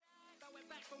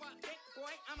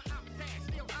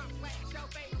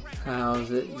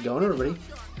How's it going, everybody?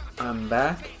 I'm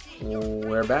back.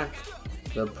 We're back.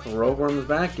 The program's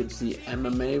back. It's the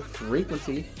MMA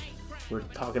Frequency. We're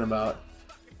talking about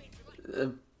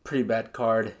a pretty bad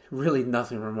card. Really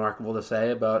nothing remarkable to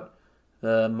say about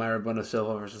the Mayra Bueno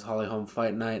Silva versus Holly Holm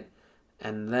fight night.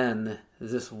 And then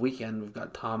this weekend, we've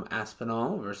got Tom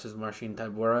Aspinall versus Marcin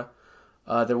Tybura.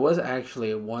 There was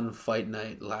actually one fight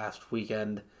night last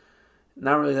weekend.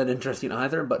 Not really that interesting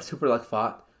either, but Superlek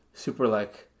fought. Superlek,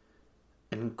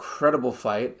 incredible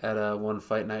fight at One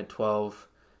Fight Night 12.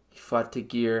 He fought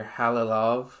Tagir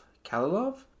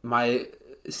Halilov. My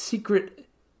secret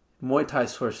Muay Thai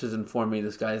sources inform me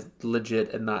this guy's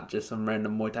legit and not just some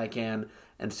random Muay Thai can.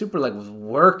 And Superlek was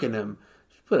working him.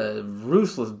 She put a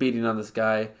ruthless beating on this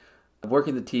guy.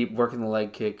 Working the teep, working the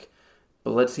leg kick.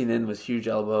 Blitzing in with huge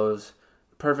elbows.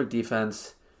 Perfect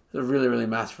defense. It was a really, really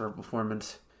masterful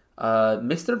performance.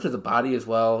 Mixed it up to the body as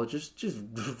well. Just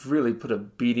really put a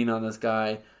beating on this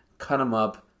guy. Cut him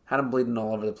up. Had him bleeding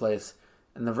all over the place.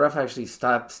 And the ref actually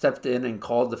stepped in and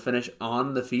called the finish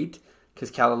on the feet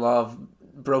because Kalilov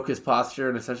broke his posture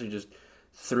and essentially just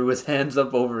threw his hands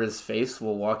up over his face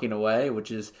while walking away,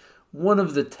 which is one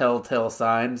of the telltale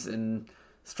signs in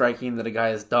striking that a guy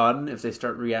is done. If they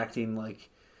start reacting like,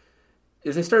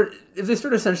 if they start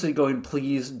essentially going,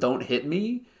 "Please don't hit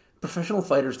me." Professional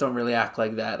fighters don't really act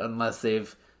like that unless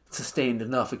they've sustained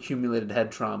enough accumulated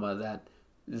head trauma that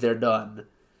they're done.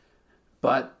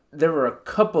 But there were a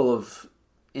couple of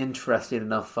interesting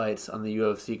enough fights on the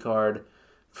UFC card.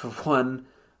 For one,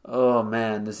 oh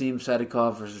man, Nazim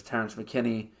Sadikov versus Terrence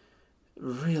McKinney.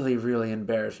 Really, really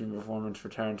embarrassing performance for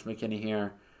Terrence McKinney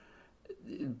here.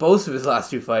 Both of his last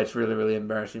two fights, really, really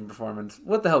embarrassing performance.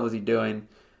 What the hell was he doing?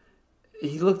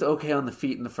 He looked okay on the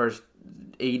feet in the first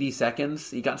 80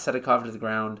 seconds. He got Sadikov to the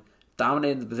ground,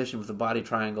 dominated the position with the body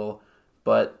triangle,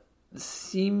 but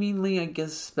seemingly, I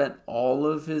guess, spent all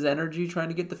of his energy trying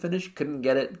to get the finish. Couldn't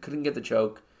get it, couldn't get the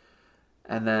choke.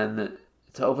 And then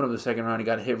to open up the second round, he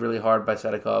got hit really hard by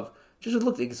Sadikov. Just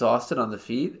looked exhausted on the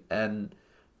feet and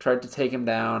tried to take him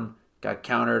down, got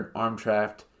countered, arm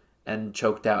trapped, and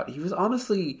choked out. He was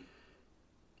honestly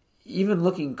even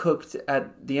looking cooked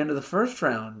at the end of the first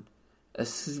round.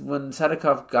 When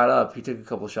Sadikov got up, he took a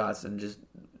couple shots and just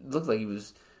looked like he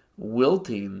was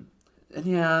wilting. And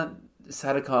yeah,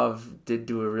 Sadikov did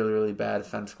do a really, really bad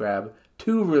fence grab.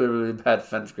 Two really, really bad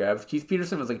fence grabs. Keith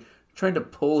Peterson was like trying to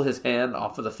pull his hand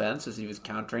off of the fence as he was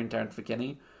countering Terrence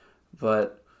McKinney.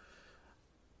 But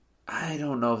I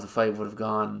don't know if the fight would have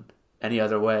gone any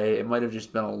other way. It might have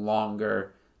just been a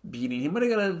longer beating. He might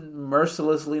have gotten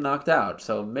mercilessly knocked out.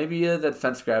 So maybe that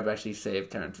fence grab actually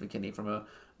saved Terrence McKinney from a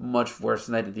much worse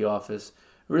night at the office.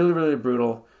 Really, really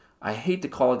brutal. I hate to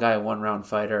call a guy a one-round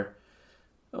fighter.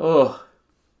 Oh.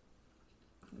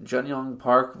 Jun-Yong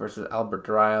Park versus Albert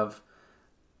Duraev.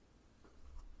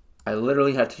 I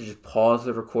literally had to just pause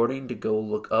the recording to go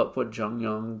look up what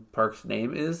Jun-Yong Park's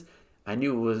name is. I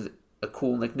knew it was a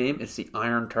cool nickname. It's the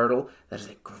Iron Turtle. That is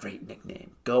a great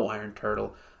nickname. Go Iron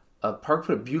Turtle. Park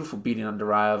put a beautiful beating on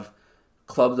Duraev.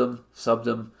 Clubbed him, subbed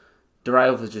him.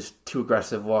 Duraev was just too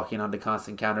aggressive walking onto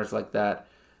constant counters like that.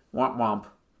 Womp womp.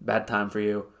 Bad time for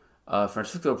you.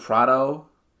 Francisco Prado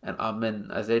and Abmin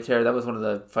Azater. That was one of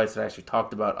the fights that I actually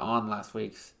talked about on last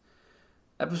week's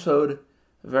episode.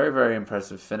 Very, very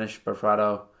impressive finish by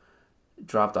Prado.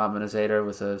 Dropped Abmin Azater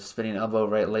with a spinning elbow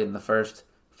right late in the first.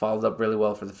 Followed up really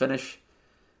well for the finish.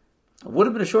 Would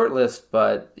have been a short list,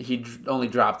 but he only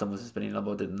dropped him with a spinning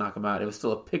elbow. Didn't knock him out. It was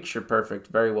still a picture perfect.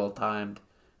 Very well timed.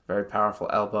 Very powerful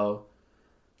elbow.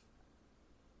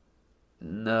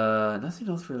 Nothing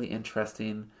else really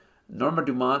interesting. Norma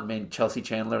Dumont made Chelsea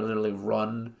Chandler literally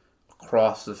run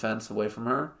across the fence away from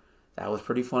her. That was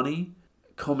pretty funny.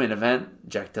 Co-main event,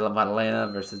 Jack Della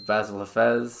Maddalena versus Basil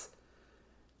Hafez.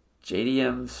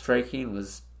 JDM striking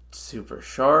was super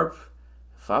sharp.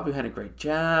 Fabio had a great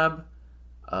jab.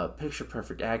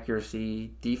 Picture-perfect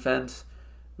accuracy. Defense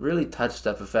really touched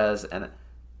up Hafez, and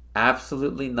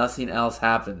absolutely nothing else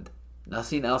happened.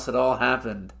 Nothing else at all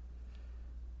happened.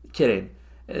 Kidding.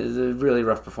 It was a really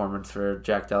rough performance for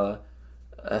Jack Della.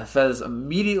 Hafez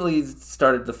immediately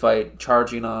started the fight,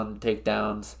 charging on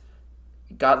takedowns.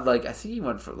 Got I think he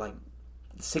went for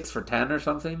 6 for 10 or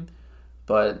something.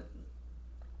 But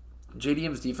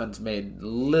JDM's defense made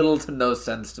little to no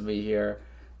sense to me here.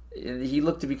 He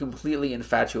looked to be completely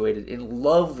infatuated, in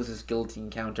love with his guillotine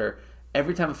counter.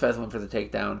 Every time Hafez went for the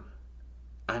takedown,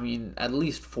 at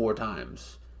least 4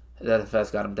 times that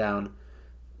Hafez got him down,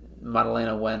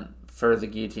 Maddalena went for the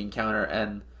guillotine counter,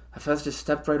 and Hafez just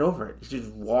stepped right over it. He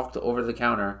just walked over the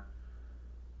counter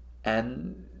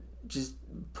and just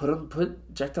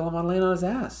put Jack Della Maddalena on his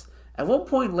ass. At one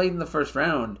point late in the first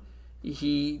round,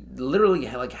 he literally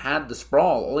had the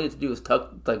sprawl. All he had to do was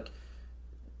tuck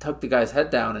the guy's head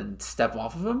down and step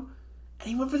off of him, and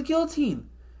he went for the guillotine.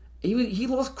 He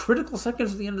lost critical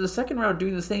seconds at the end of the second round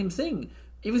doing the same thing.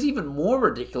 It was even more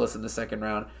ridiculous in the second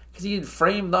round because he had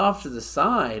framed off to the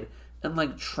side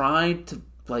and tried to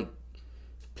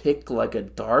pick a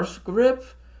Darce grip,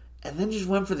 and then just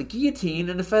went for the guillotine,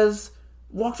 and Hafez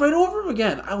walked right over him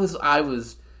again. I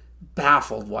was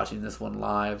baffled watching this one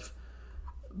live,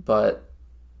 but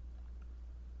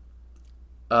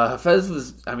Hafez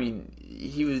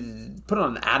he was put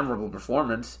on an admirable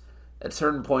performance at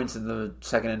certain points in the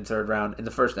second and third round. In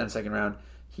the first and second round,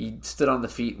 he stood on the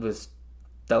feet with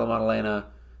Della Maddalena,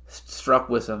 struck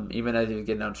with him even as he was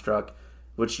getting outstruck,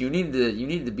 which you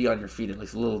needed to be on your feet at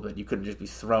least a little bit. You couldn't just be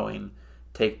throwing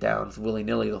takedowns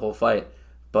willy-nilly the whole fight.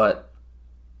 But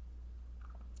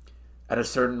at a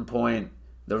certain point,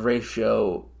 the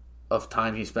ratio of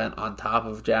time he spent on top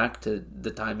of Jack to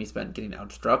the time he spent getting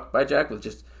outstruck by Jack was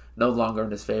just no longer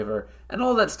in his favor. And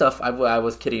all that stuff, I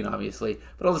was kidding, obviously,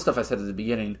 but all the stuff I said at the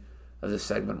beginning of this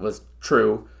segment was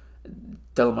true.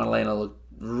 Della Maddalena looked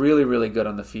really, really good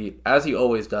on the feet, as he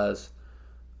always does.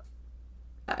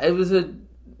 It was a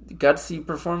gutsy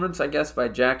performance, I guess, by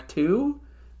Jack too,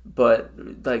 but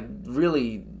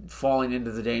really falling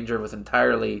into the danger was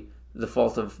entirely the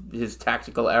fault of his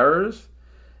tactical errors.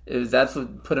 That's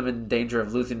what put him in danger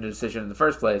of losing the decision in the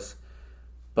first place.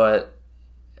 But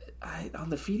on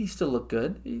the feet, he still looked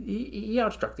good. He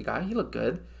outstruck the guy. He looked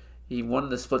good. He won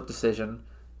the split decision,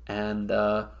 and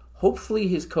hopefully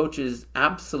his coaches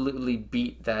absolutely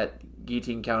beat that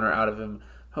guillotine counter out of him.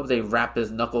 Hope they wrap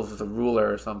his knuckles with a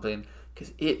ruler or something, because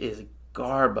it is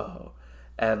garbo.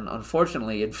 And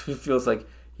unfortunately, it feels like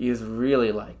he is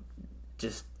really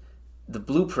just the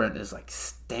blueprint is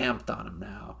stamped on him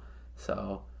now.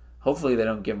 So hopefully they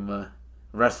don't give him a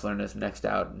wrestler in his next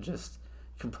out and just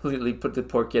completely put the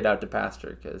poor kid out to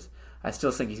pasture, because I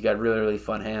still think he's got really, really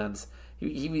fun hands.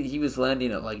 He was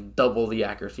landing at double the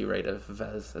accuracy rate of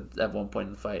Hafez at one point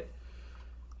in the fight.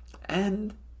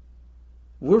 And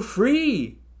we're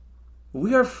free.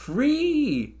 We are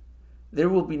free. There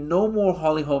will be no more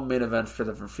Holly Holm main events for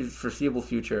the foreseeable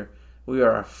future. We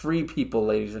are a free people,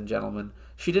 ladies and gentlemen.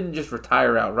 She didn't just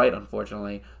retire outright,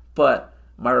 unfortunately, but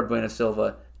Mayra Bueno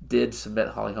Silva did submit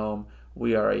Holly Holm.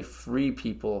 We are a free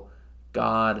people.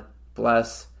 God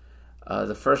bless.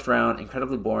 The first round,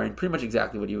 incredibly boring, pretty much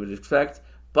exactly what you would expect.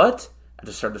 But at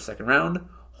the start of the second round,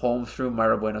 Holm threw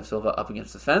Mayra Bueno Silva up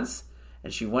against the fence,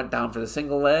 and she went down for the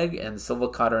single leg, and Silva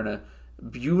caught her in a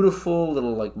beautiful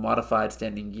little modified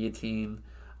standing guillotine.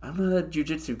 I'm not a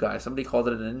jiu-jitsu guy. Somebody called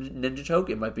it a ninja choke.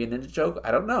 It might be a ninja choke.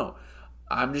 I don't know.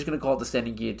 I'm just going to call it the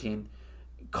standing guillotine.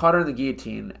 Caught her in the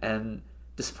guillotine, and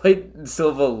despite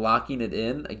Silva locking it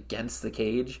in against the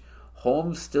cage,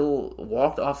 Holmes still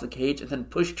walked off the cage and then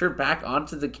pushed her back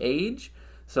onto the cage.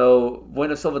 So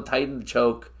Bueno Silva tightened the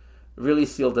choke, really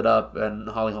sealed it up, and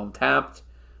Holly Holm tapped.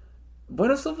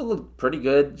 Bueno Silva looked pretty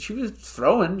good. She was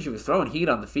throwing heat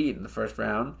on the feet in the first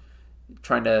round,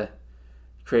 trying to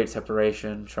create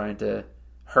separation, trying to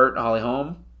hurt Holly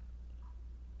Holm.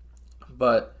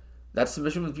 But that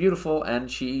submission was beautiful, and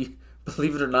she,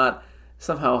 believe it or not,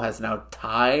 somehow has now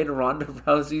tied Ronda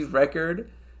Rousey's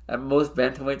record at most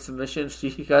bantamweight submissions.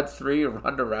 She got 3,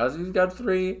 Ronda Rousey's got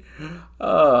 3.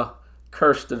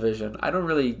 Cursed division. I don't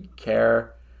really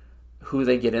care who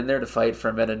they get in there to fight for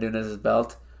Amanda Nunes'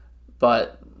 belt,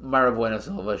 but Mayra Bueno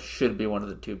Silva should be one of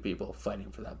the 2 people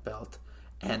fighting for that belt.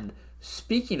 And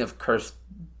speaking of cursed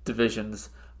divisions,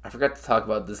 I forgot to talk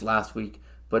about this last week,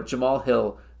 but Jamal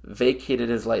Hill vacated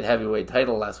his light heavyweight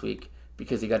title last week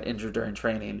because he got injured during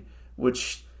training,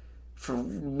 which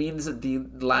means that the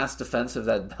last defense of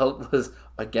that belt was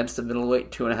against a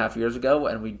middleweight 2.5 years ago,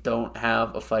 and we don't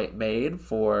have a fight made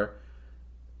for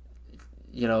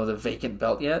the vacant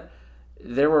belt yet.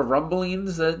 There were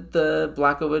rumblings that the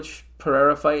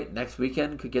Blachowicz-Pereira fight next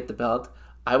weekend could get the belt.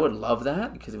 I would love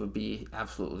that, because it would be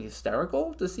absolutely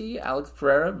hysterical to see Alex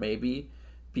Pereira maybe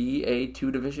be a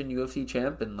 2-division UFC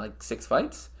champ in 6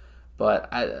 fights.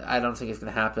 But I don't think it's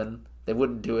going to happen. They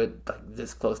wouldn't do it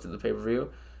this close to the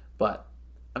pay-per-view. But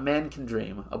a man can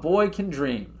dream. A boy can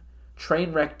dream.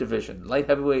 Train wreck division. Light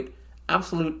heavyweight,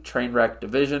 absolute train wreck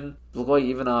division.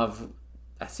 Blagoy Ivanov,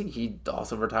 I think he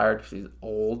also retired because he's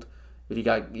old. But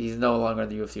he's no longer on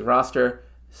the UFC roster.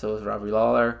 So is Robbie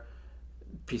Lawler.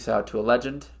 Peace out to a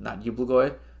legend, not you,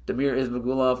 Blagoy. Damir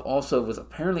Ismagulov also was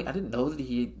apparently, I didn't know that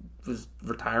he was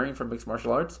retiring from mixed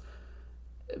martial arts.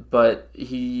 But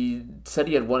he said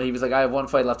he had one. He was like, I have one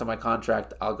fight left on my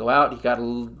contract. I'll go out. He got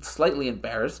slightly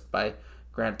embarrassed by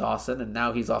Grant Dawson, and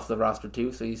now he's off the roster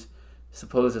too. So he's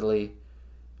supposedly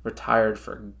retired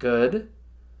for good.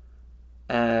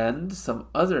 And some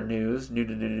other news, new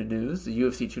news, the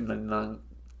UFC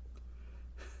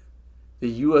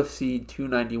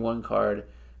 291 card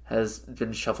has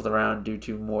been shuffled around due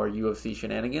to more UFC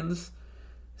shenanigans.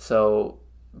 So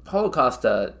Paulo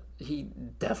Costa, he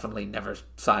definitely never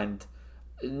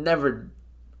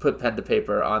put pen to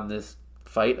paper on this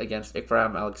fight against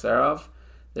Ikram Alexarov.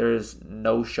 There is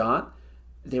no shot.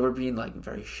 They were being like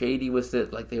very shady with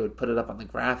it. Like they would put it up on the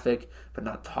graphic, but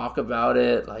not talk about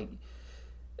it. Like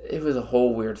it was a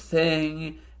whole weird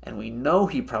thing. And we know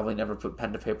he probably never put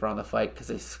pen to paper on the fight because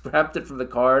they scrapped it from the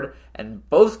card. And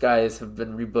both guys have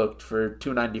been rebooked for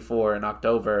 294 in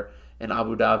October in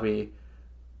Abu Dhabi.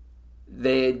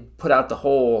 They put out the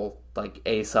whole like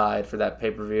A side for that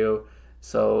pay-per-view.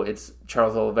 So it's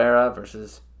Charles Oliveira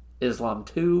versus Islam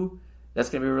 2. That's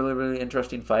going to be a really, really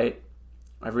interesting fight.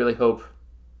 I really hope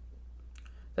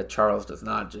that Charles does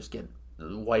not just get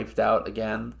wiped out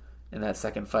again in that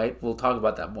second fight. We'll talk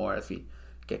about that more as we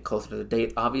get closer to the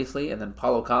date, obviously. And then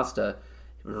Paulo Costa,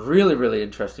 really, really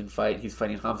interesting fight. He's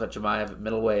fighting Khamzat Chimaev at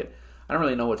middleweight. I don't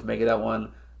really know what to make of that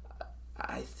one.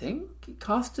 I think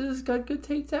Costa's got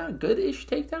goodish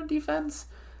takedown defense.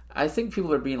 I think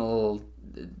people are being a little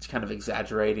kind of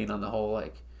exaggerating on the whole,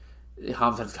 like,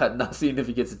 Khamzat's got nothing if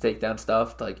he gets the takedown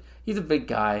stuff. Like, he's a big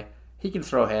guy. He can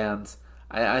throw hands.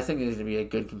 I think it's going to be a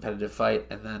good competitive fight.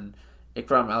 And then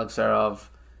Ikram Alexarov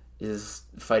is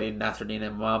fighting Nasruddin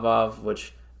Imavov,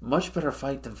 which much better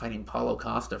fight than fighting Paulo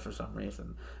Costa for some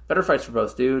reason. Better fights for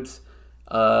both dudes.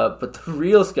 But the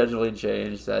real scheduling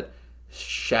change that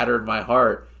shattered my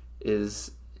heart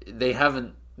is they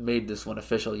haven't made this one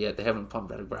official yet. They haven't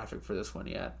pumped out a graphic for this one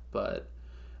yet. But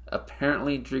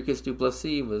apparently Dricus du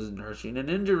Plessis was nursing an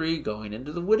injury going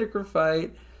into the Whitaker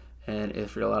fight. And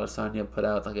Israel Adesanya put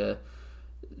out like a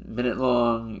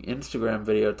minute-long Instagram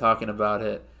video talking about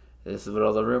it. This is what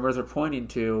all the rumors are pointing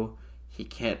to. He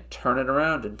can't turn it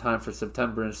around in time for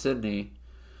September in Sydney.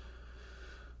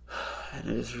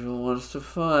 And Israel wants to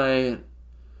fight.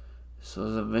 So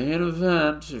the main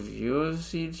event of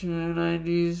UFC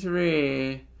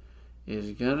 293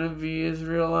 is going to be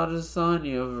Israel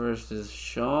Adesanya versus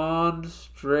Sean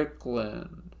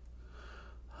Strickland.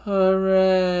 Hooray!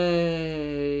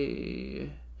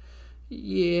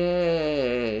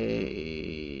 Yay!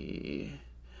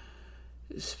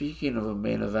 Speaking of a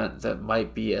main event that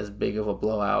might be as big of a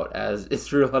blowout as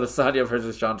Israel Adesanya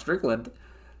versus Sean Strickland,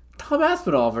 Tom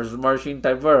Aspinall versus Marcin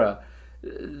Tybura.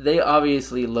 They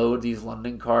obviously load these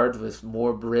London cards with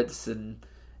more Brits than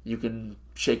you can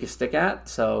shake a stick at,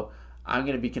 so I'm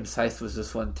going to be concise with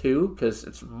this one too, because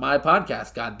it's my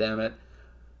podcast, goddammit.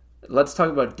 Let's talk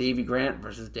about Davey Grant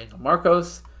versus Daniel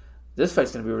Marcos. This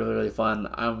fight's going to be really, really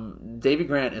fun. Davey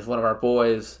Grant is one of our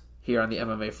boys here on the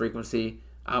MMA Frequency.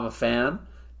 I'm a fan.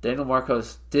 Daniel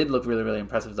Marcos did look really, really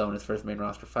impressive, though, in his first main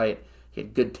roster fight. He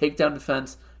had good takedown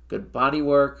defense, good body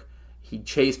work. He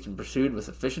chased and pursued with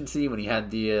efficiency when he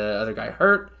had the other guy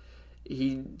hurt.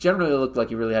 He generally looked like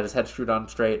he really had his head screwed on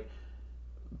straight.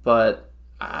 But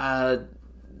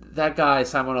that guy,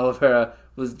 Simon Oliveira,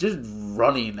 was just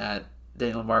running at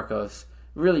Daniel Marcos,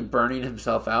 really burning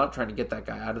himself out, trying to get that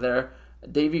guy out of there.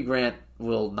 Davey Grant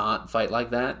will not fight like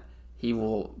that. He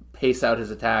will pace out his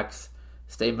attacks,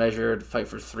 stay measured, fight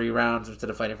for 3 rounds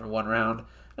instead of fighting for 1 round.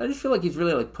 I just feel like he's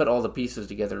really put all the pieces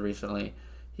together recently.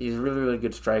 He's a really, really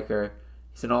good striker.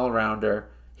 He's an all-rounder.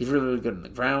 He's really, really good on the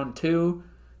ground, too.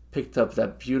 Picked up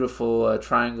that beautiful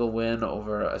triangle win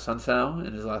over Asuncao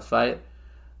in his last fight.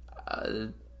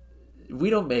 We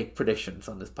don't make predictions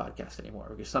on this podcast anymore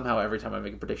because somehow every time I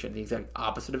make a prediction, the exact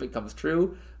opposite of it comes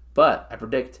true. But I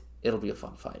predict it'll be a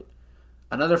fun fight.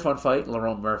 Another fun fight,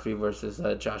 Lerone Murphy versus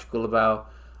Josh Culibao.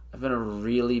 I've been a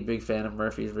really big fan of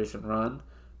Murphy's recent run,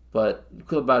 but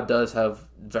Culibao does have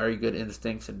very good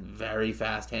instincts and very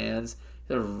fast hands.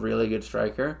 He's a really good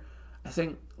striker. I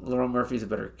think Lerone Murphy's a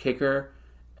better kicker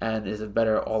and is a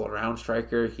better all-around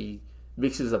striker. He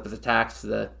mixes up his attacks to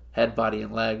the head, body,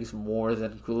 and legs more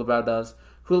than Culibao does.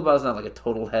 Culibao's not like a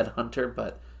total head hunter,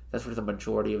 but that's where the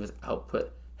majority of his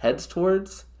output heads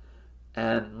towards.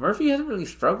 And Murphy hasn't really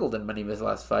struggled in many of his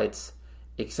last fights,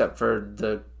 except for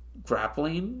the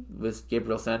grappling with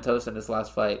Gabriel Santos in his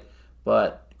last fight.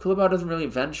 But Culibao doesn't really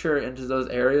venture into those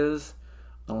areas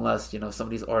unless,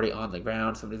 somebody's already on the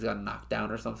ground, somebody's got knocked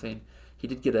down or something. He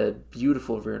did get a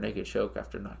beautiful rear naked choke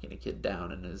after knocking a kid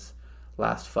down in his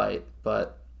last fight,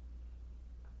 but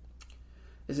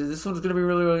This one's going to be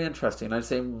really, really interesting. I'd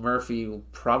say Murphy will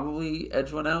probably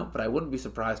edge one out, but I wouldn't be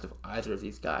surprised if either of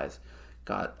these guys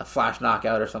got a flash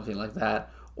knockout or something like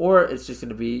that. Or it's just going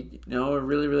to be, a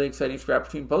really, really exciting scrap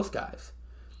between both guys.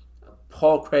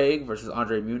 Paul Craig versus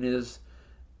Andre Muniz.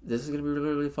 This is going to be a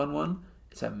really, really fun one.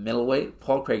 It's at middleweight.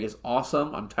 Paul Craig is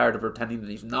awesome. I'm tired of pretending that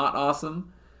he's not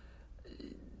awesome,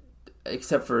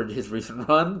 except for his recent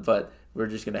run, but we're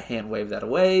just going to hand wave that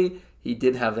away. He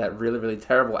did have that really, really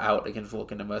terrible out against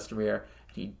Volkan and Westermeer.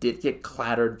 He did get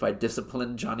clattered by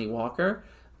disciplined Johnny Walker.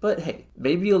 But hey,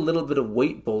 maybe a little bit of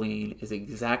weight bullying is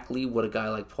exactly what a guy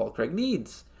like Paul Craig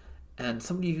needs. And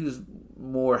somebody who's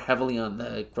more heavily on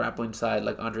the grappling side,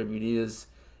 like Andre Muniz,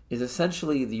 is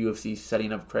essentially the UFC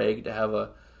setting up Craig to have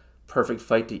a perfect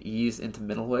fight to ease into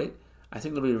middleweight. I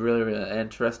think it'll be really, really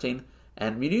interesting.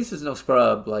 And Muniz is no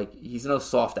scrub. He's no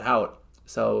soft out.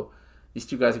 So these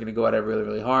two guys are going to go at it really,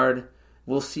 really hard.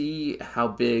 We'll see how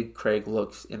big Craig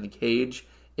looks in the cage.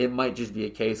 It might just be a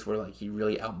case where he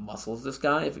really outmuscles this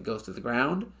guy if it goes to the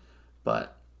ground.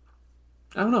 But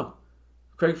I don't know.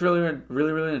 Craig's really,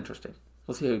 really, really interesting.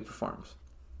 We'll see how he performs.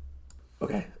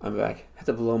 Okay, I'm back. I had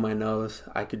to blow my nose.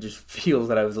 I could just feel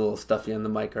that I was a little stuffy on the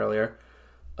mic earlier.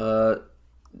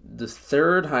 The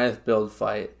third highest build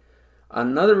fight.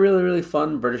 Another really, really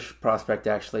fun British prospect,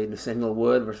 actually. Nathaniel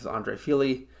Wood versus Andre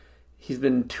Fili. He's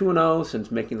been 2-0 since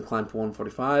making the climb to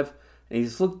 145. And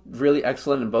he's looked really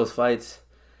excellent in both fights.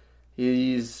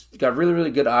 He's got really, really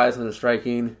good eyes on the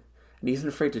striking. And he isn't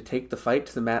afraid to take the fight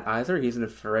to the mat either. He isn't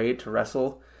afraid to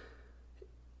wrestle.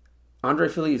 Andre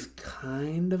Fili is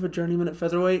kind of a journeyman at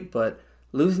featherweight, but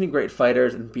losing to great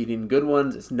fighters and beating good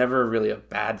ones is never really a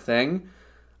bad thing.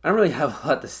 I don't really have a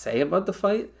lot to say about the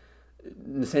fight.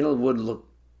 Nathaniel Wood looked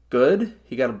good.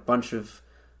 He got a bunch of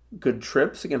good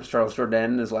trips against Charles Jourdain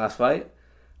in his last fight.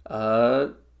 I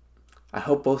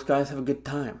hope both guys have a good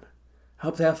time. I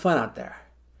hope they have fun out there.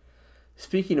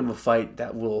 Speaking of a fight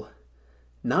that will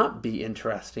not be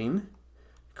interesting,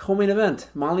 co-main event,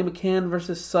 Molly McCann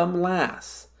versus some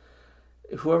lass.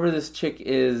 Whoever this chick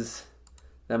is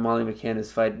that Molly McCann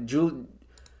is fighting,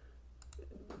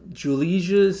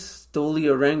 Julija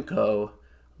Stolyarenko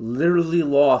literally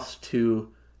lost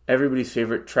to everybody's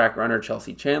favorite track runner,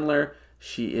 Chelsea Chandler.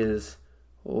 She is,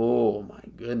 oh my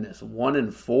goodness,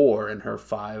 1-4 in her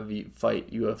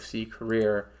 5-fight UFC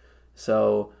career.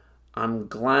 So I'm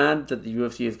glad that the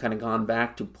UFC has kind of gone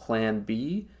back to plan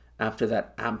B after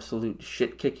that absolute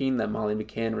shit kicking that Molly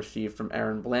McCann received from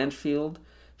Erin Blanchfield.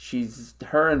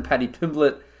 Her and Patty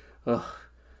Pimblett,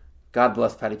 God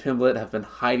bless Patty Pimblett, have been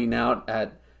hiding out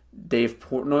at Dave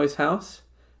Portnoy's house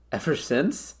ever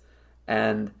since.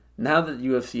 And now that the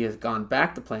UFC has gone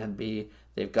back to plan B,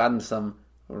 they've gotten some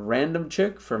random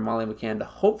chick for Molly McCann to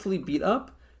hopefully beat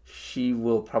up. She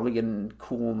will probably get a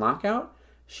cool knockout.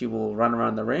 She will run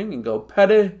around the ring and go,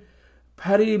 Patty,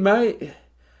 mate.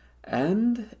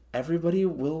 And everybody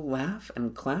will laugh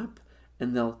and clap,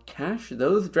 and they'll cash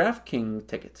those DraftKings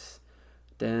tickets.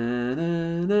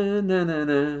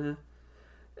 Da-na-na-na-na-na.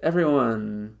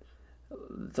 Everyone,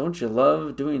 don't you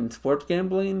love doing sports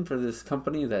gambling for this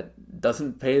company that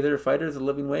doesn't pay their fighters a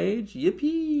living wage?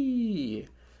 Yippee!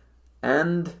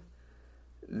 And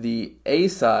the A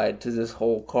side to this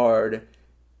whole card,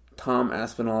 Tom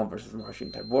Aspinall versus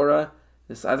Marcin Tybura.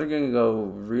 This is either going to go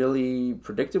really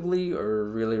predictably or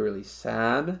really, really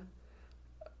sad.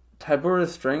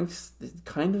 Tybura's strengths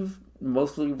kind of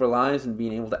mostly relies on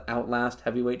being able to outlast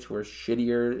heavyweights who are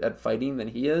shittier at fighting than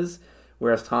he is,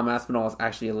 whereas Tom Aspinall is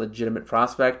actually a legitimate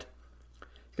prospect.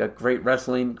 He's got great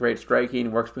wrestling, great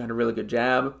striking, works behind a really good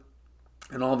jab,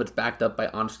 and all of it's backed up by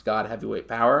honest-to-God heavyweight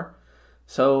power.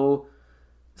 So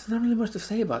there's not really much to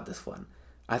say about this one.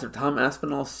 Either Tom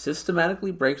Aspinall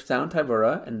systematically breaks down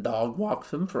Tybura and dog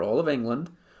walks him for all of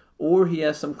England, or he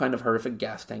has some kind of horrific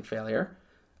gas tank failure.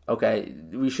 Okay,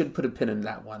 we should put a pin in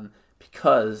that one,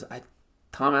 because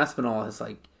Tom Aspinall has,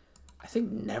 I think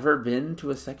never been to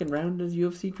a second round of his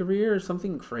UFC career or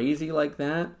something crazy like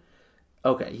that.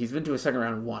 Okay, he's been to a second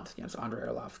round once against Andrei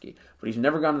Arlovsky, but he's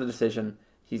never gone to the decision.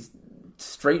 He's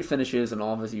straight finishes in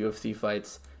all of his UFC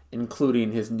fights,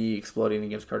 including his knee exploding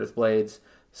against Curtis Blades.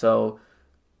 So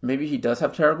maybe he does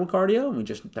have terrible cardio, and we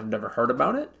just have never heard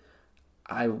about it.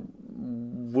 I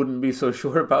wouldn't be so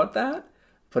sure about that,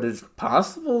 but it's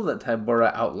possible that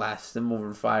Tybura outlasts him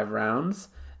over 5 rounds.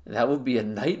 That would be a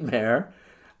nightmare.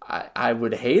 I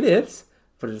would hate it,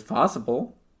 but it's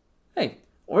possible. Hey,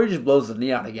 or he just blows the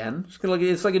knee out again.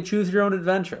 It's like a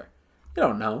choose-your-own-adventure. You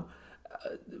don't know.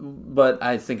 But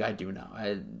I think I do know.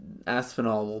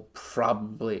 Aspinall will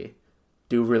probably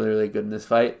do really, really good in this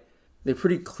fight. They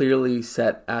pretty clearly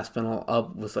set Aspinall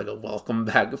up with a welcome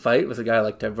back fight with a guy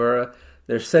like Tybura.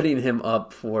 they're setting him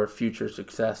up for future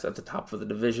success at the top of the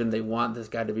division. They want this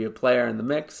guy to be a player in the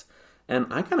mix, and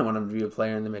I kind of want him to be a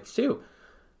player in the mix too.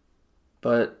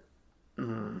 But,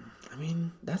 I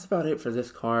mean, that's about it for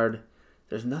this card.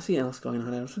 There's nothing else going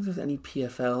on. I don't think there's any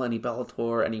PFL, any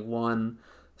Bellator, any ONE.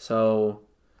 So,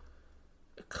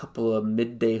 a couple of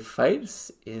midday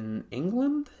fights in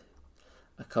England,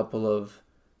 a couple of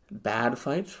bad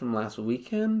fights from last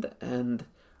weekend, and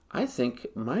I think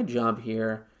my job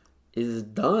here is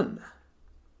done.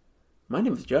 My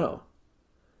name is Joe.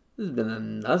 This has been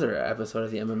another episode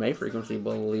of the MMA Frequency,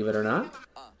 believe it or not.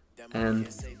 And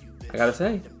I gotta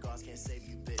say,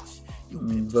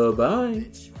 bye-bye.